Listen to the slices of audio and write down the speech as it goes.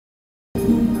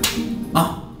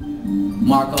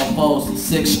Marco Fultz,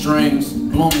 6 strings,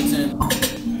 Bloomington.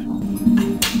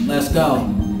 Let's go.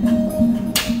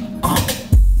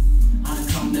 I done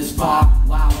come this far,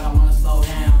 why would I wanna slow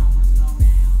down?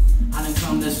 I done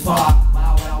come this far,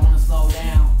 why would I wanna slow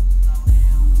down?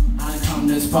 I done come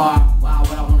this far, why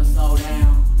would I wanna slow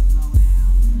down?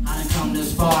 I done come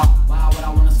this far, why would I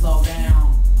wanna slow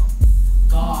down?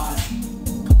 God,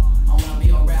 I wanna be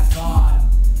a rap god.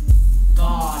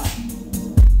 God,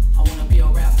 I wanna be a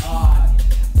rap god.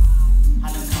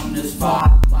 I done come this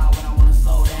far, why would I wanna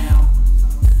slow down?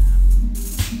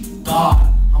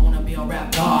 God, I wanna be a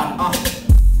rap god.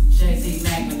 Jay-Z,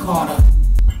 Magna Carta,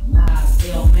 Nas,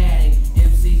 Illmatic,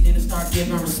 MCs didn't start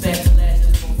giving respect to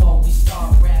legends before we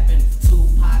start rapping.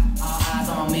 Tupac, all eyes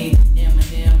on me,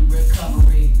 Eminem,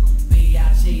 recovery,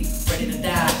 B.I.G., ready to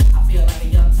die. I feel like a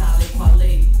young Talib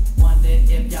Kweli. Wondered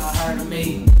if y'all heard of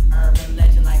me. Urban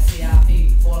legend like T.I.P.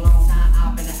 For a long time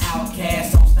I've been an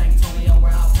outcast. On Stank Tonio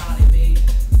where I'll probably be.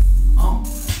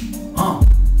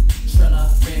 Triller,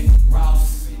 Rick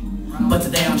Ross. But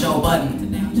today I'm Joe Budden.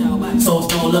 So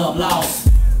it's no love lost.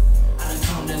 I done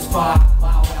come this far,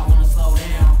 why would I wanna slow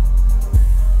down?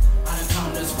 I done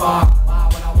come this far, why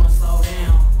would I wanna slow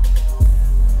down?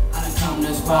 I done come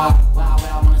this far, why would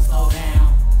I wanna slow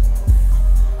down?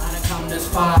 I done come this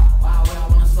far, why would I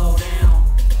wanna slow down?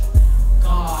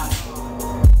 God,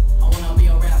 I wanna be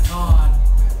a rap god.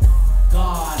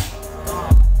 God,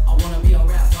 I wanna be a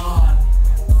rap god.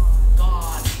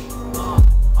 God,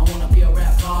 I wanna be a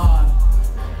rap god.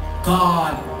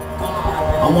 God,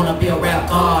 I wanna be a rap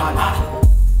god.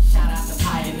 Shout out to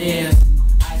pioneers,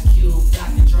 Ice Cube,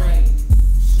 Dr. Dre,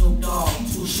 Snoop Dogg,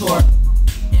 Too Short,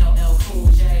 LL Cool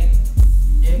J.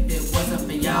 If it wasn't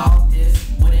for y'all, this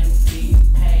wouldn't be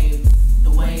paved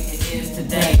the way it is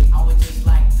today. I would just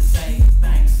like to say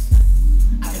thanks.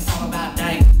 I can talk about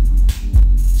dank,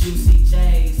 Juicy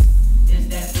J's. Is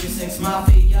that 3-6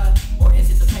 Mafia, or is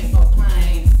it the paper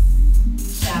plane?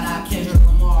 Shout out Kendrick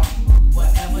Lamar,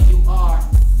 wherever you are.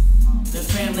 The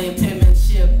family and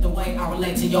penmanship, the way I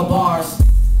relate to your bars.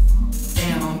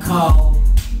 Damn, I'm cold.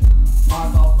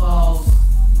 Marco Fultz.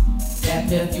 That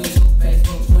fifth YouTube,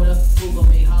 Facebook, Twitter, Google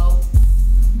me, ho.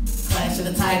 Clash of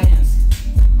the Titans.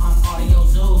 I'm Audio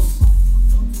Zeus.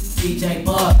 DJ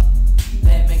Buck.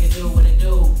 Let make it do what it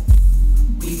do.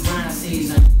 We grind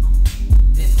season.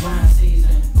 This grind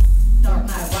season. Dark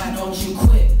Knight, why don't you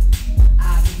quit?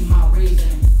 I'll give you my reason.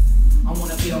 I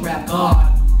wanna be a rap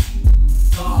god.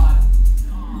 God.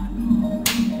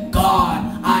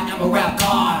 God, I am a rap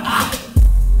god.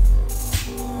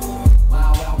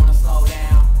 Why would I wanna slow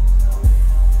down?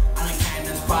 I done came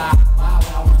this far. Why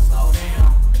would I wanna slow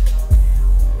down?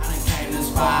 I done came this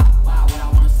far. Why would I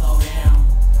wanna slow down?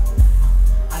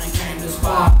 I done came this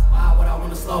far. Why would I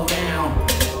wanna slow down?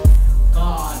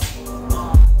 God,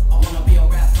 I wanna be a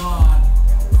rap god.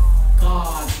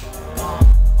 God,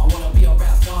 I wanna be a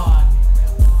rap god.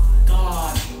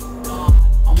 God,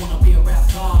 I wanna be a rap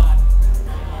god.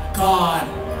 God,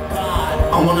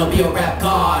 I wanna be a rap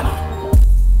god. I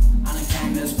done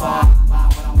came this far, why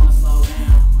would I wanna slow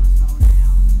down?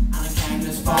 I done came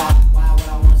this far, why would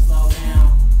I wanna slow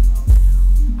down?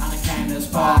 I done came this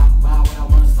far, why would I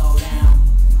wanna slow down?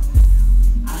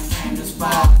 I done came this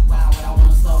far, why would I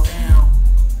wanna slow down?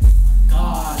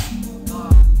 God,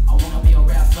 I wanna be a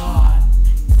rap god.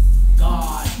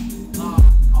 God,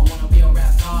 I wanna be a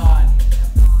rap god.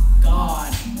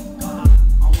 God,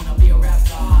 I wanna be a rap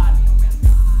god.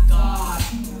 God,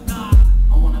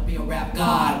 I wanna be a rap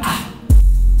god.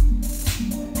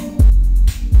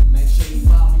 Make sure you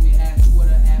follow me at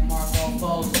Twitter at Marco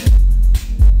Fultz.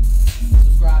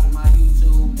 Subscribe to my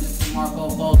YouTube,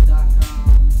 MrMarcoFultz.com.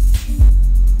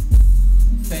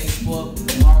 Facebook,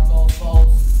 Marco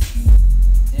Fultz,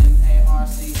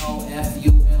 MarcoFultz.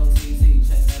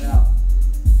 Check that out.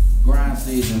 Grind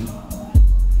season.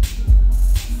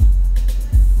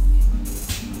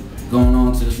 Going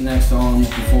on to this next song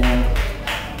perform.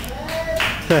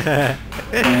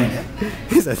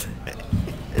 He said,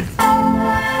 It's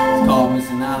called Miss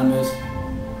Anonymous.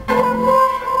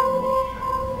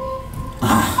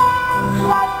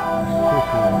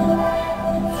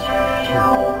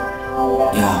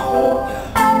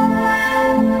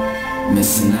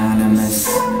 Miss Anonymous,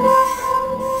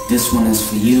 this one is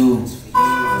for you. I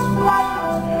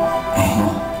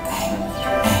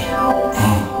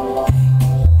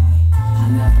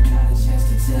never got a chance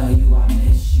to tell you I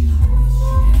miss you,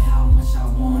 and how much I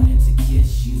wanted to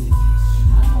kiss you. I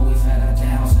know we've had our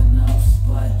downs and ups,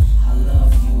 but I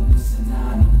love you, Miss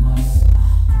Anonymous.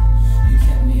 You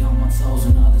kept me on my toes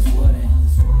when others wouldn't.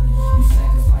 You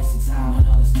sacrificed the time when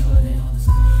others couldn't.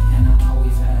 And I know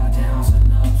we've had our downs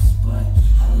and ups, but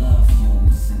I love you.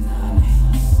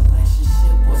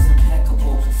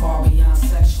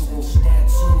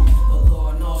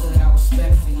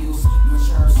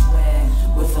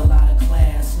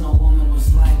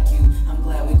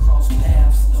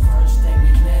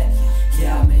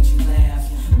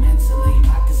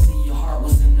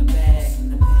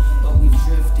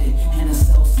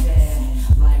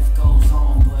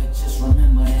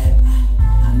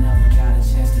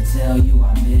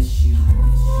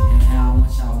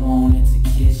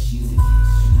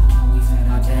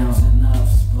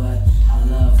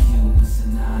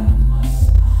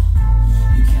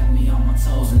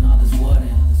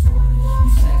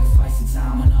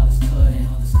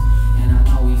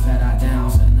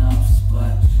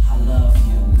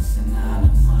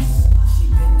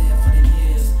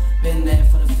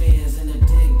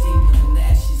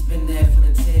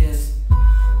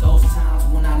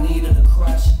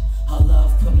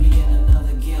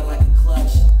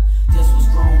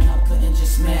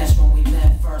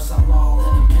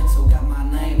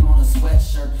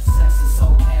 sweatshirt. Sex is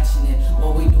so passionate,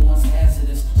 what we doing's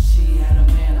hazardous. She had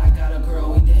a man, I got a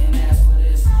girl, we didn't ask for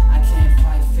this. I can't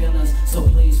fight feelings, so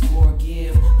please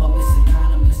forgive. But Miss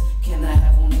Anonymous, can I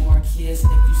have one more kiss?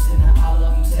 If you send an I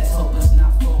love you text, hope it's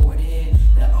not forwarded.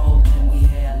 That old thing we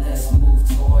had, let's move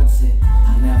towards it.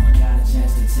 I never got a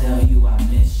chance to tell you I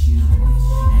miss you,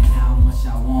 and how much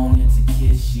I wanted to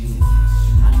kiss you.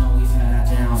 I know we've had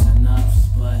our downs and ups,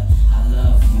 but I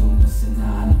love you, Miss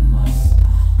Anonymous.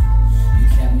 You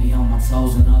kept me on my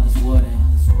toes when others wouldn't.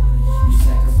 You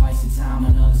sacrificed your time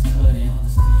when others couldn't.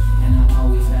 And I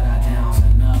know we've had our downs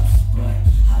and ups, but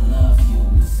I love you,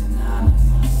 Miss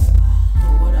Anonymous.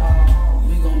 Through it all,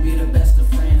 we gon' be the best of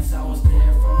friends. I was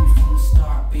there from the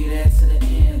start, be there to the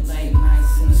end. Late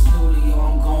nights in the studio,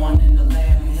 I'm going in the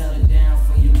lab. You held it down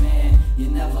for your man, you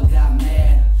never got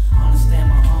mad. Understand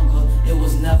my hunger, it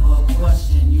was never a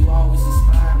question. You always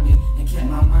inspired me and kept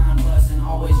my mind buzzing.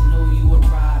 Always knew you would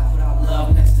ride. Without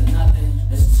love next to nothing,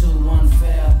 it's too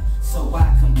unfair, so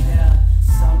why compare?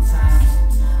 Sometimes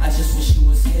I just wish you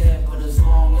was here, but as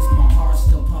long as my heart's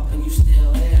still pumping, you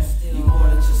still there. You more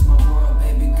than just my world,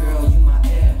 baby girl, you my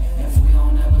air. If we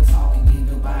don't ever talk again,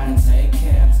 goodbye and take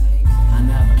care. I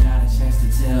never got a chance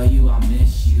to tell you I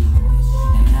miss you,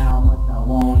 and how much I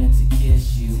wanted to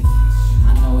kiss you.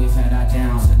 I know we've had our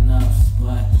downs and ups,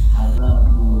 but I love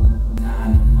you,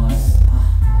 Anonymous.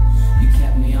 You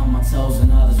kept me on my toes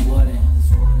when others wouldn't.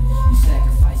 You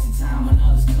sacrificed your time when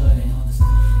others couldn't.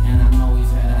 And I know we've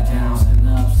had our downs and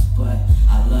ups, but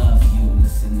I love you,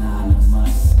 Miss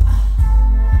Anonymous.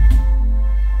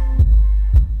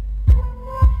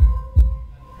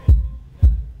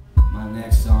 My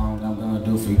next song I'm gonna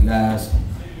do for you guys,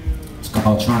 it's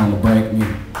called Trying to Break Me.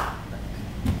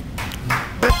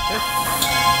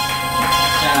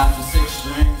 Shout out to 6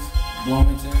 Strings,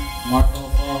 Bloomington, Marco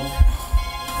Fultz.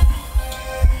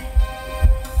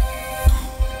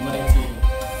 Lay to it.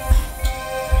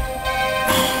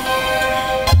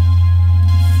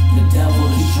 The devil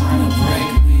keeps trying to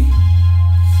break me.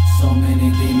 So many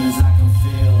demons I can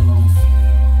feel them.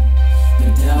 The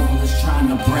devil is trying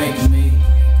to break me.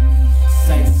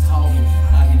 Satan's talking,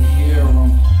 I can hear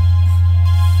him.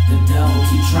 The devil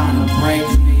keeps trying to break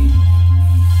me.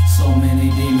 So many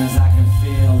demons I can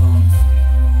feel them.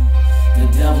 The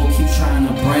devil keeps trying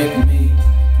to break me.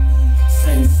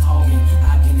 Satan's talking,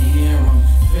 I can hear him.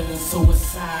 Feeling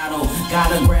suicidal,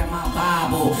 gotta grab my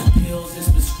Bible. Pills is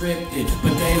prescripted,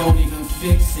 but they don't even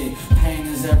fix it. Pain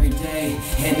is every day,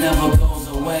 it never goes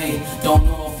away. Don't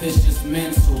know if it's just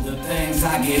mental. The things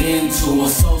I get into are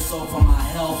so-so for my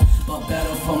health, but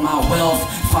better for my wealth.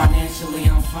 Financially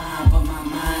I'm fine, but my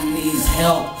mind needs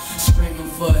help. Screaming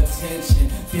for attention,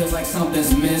 feels like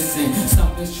something's missing.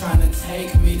 Something's trying to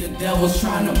take me, the devil's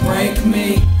trying to break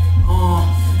me.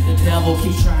 The devil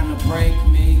keeps trying to break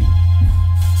me.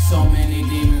 So many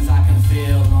demons I can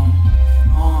feel them.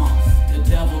 The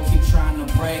devil keeps trying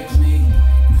to break me.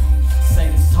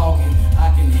 Satan's talking,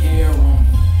 I can hear him.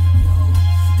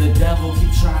 The devil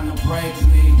keeps trying to break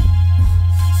me.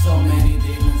 So many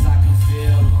demons I can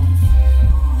feel them.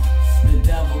 The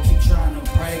devil keeps trying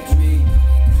to break me.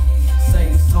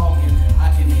 Satan's talking,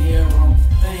 I can hear him.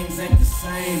 Things ain't the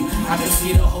same, I can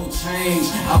see the whole change.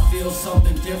 I feel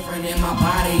something different in my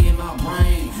body, in my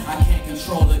brain. I can't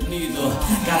control it neither.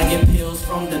 Gotta get pills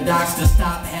from the docs to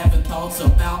stop having thoughts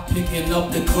about picking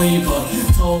up the cleaver.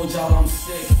 Told y'all I'm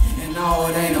sick, and no,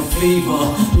 it ain't a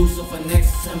fever. Lucifer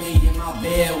next to me in my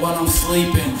bed while I'm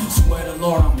sleeping. Swear to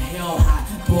Lord I'm hell hot.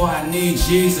 Boy, I need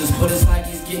Jesus, but it's like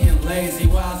he's getting lazy.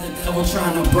 Why is the devil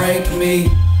trying to break me?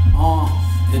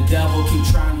 The devil keep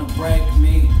trying to break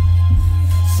me.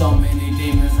 So many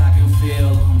demons I can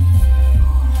feel them.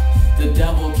 The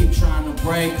devil keep trying to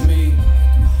break me.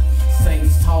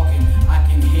 Satan's talking, I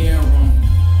can hear him.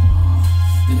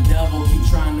 The devil keep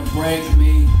trying to break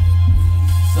me.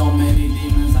 So many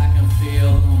demons I can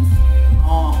feel them.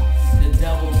 The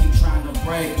devil keep trying to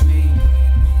break me.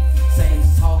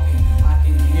 Satan's talking, I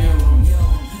can hear him. Yo,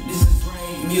 this is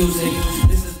rave music,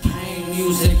 this is pain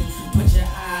music. Put your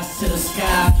eyes to the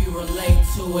sky if you relate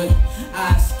to it.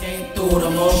 I escape through the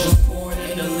emotions poured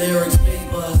in the lyrics.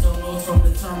 Big buzz, don't know from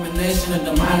determination of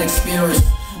demonic spirits.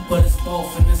 But it's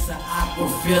both and it's an awkward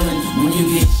feeling. When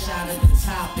you get shot at the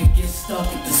top, it gets stuck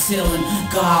at the ceiling.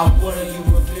 God, what are you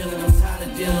revealing? I'm tired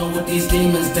of dealing with these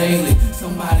demons daily.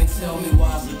 Somebody tell me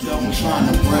why's the devil trying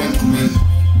to break me?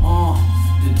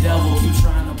 The devil keep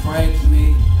trying to break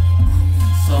me.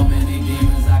 So many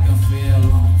demons I can feel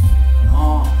them.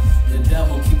 The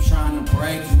devil keep trying to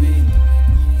break me.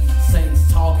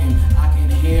 Satan's talking, I can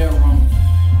hear him.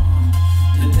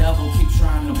 The devil keep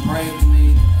trying to break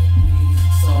me.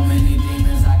 So many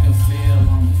demons I can feel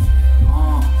them.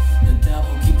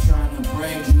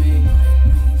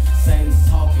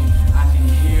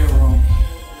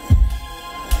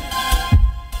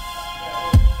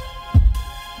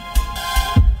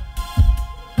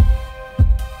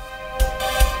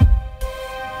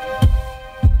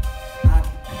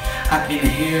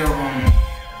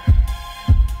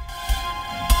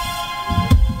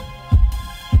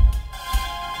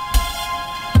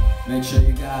 Make sure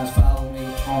you guys follow me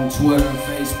on Twitter,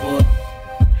 Facebook.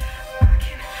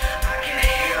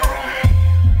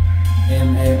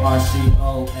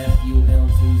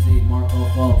 MarcoFultz, Marco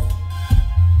Fultz.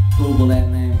 Google that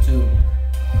name too.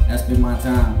 That's been my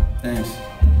time. Thanks.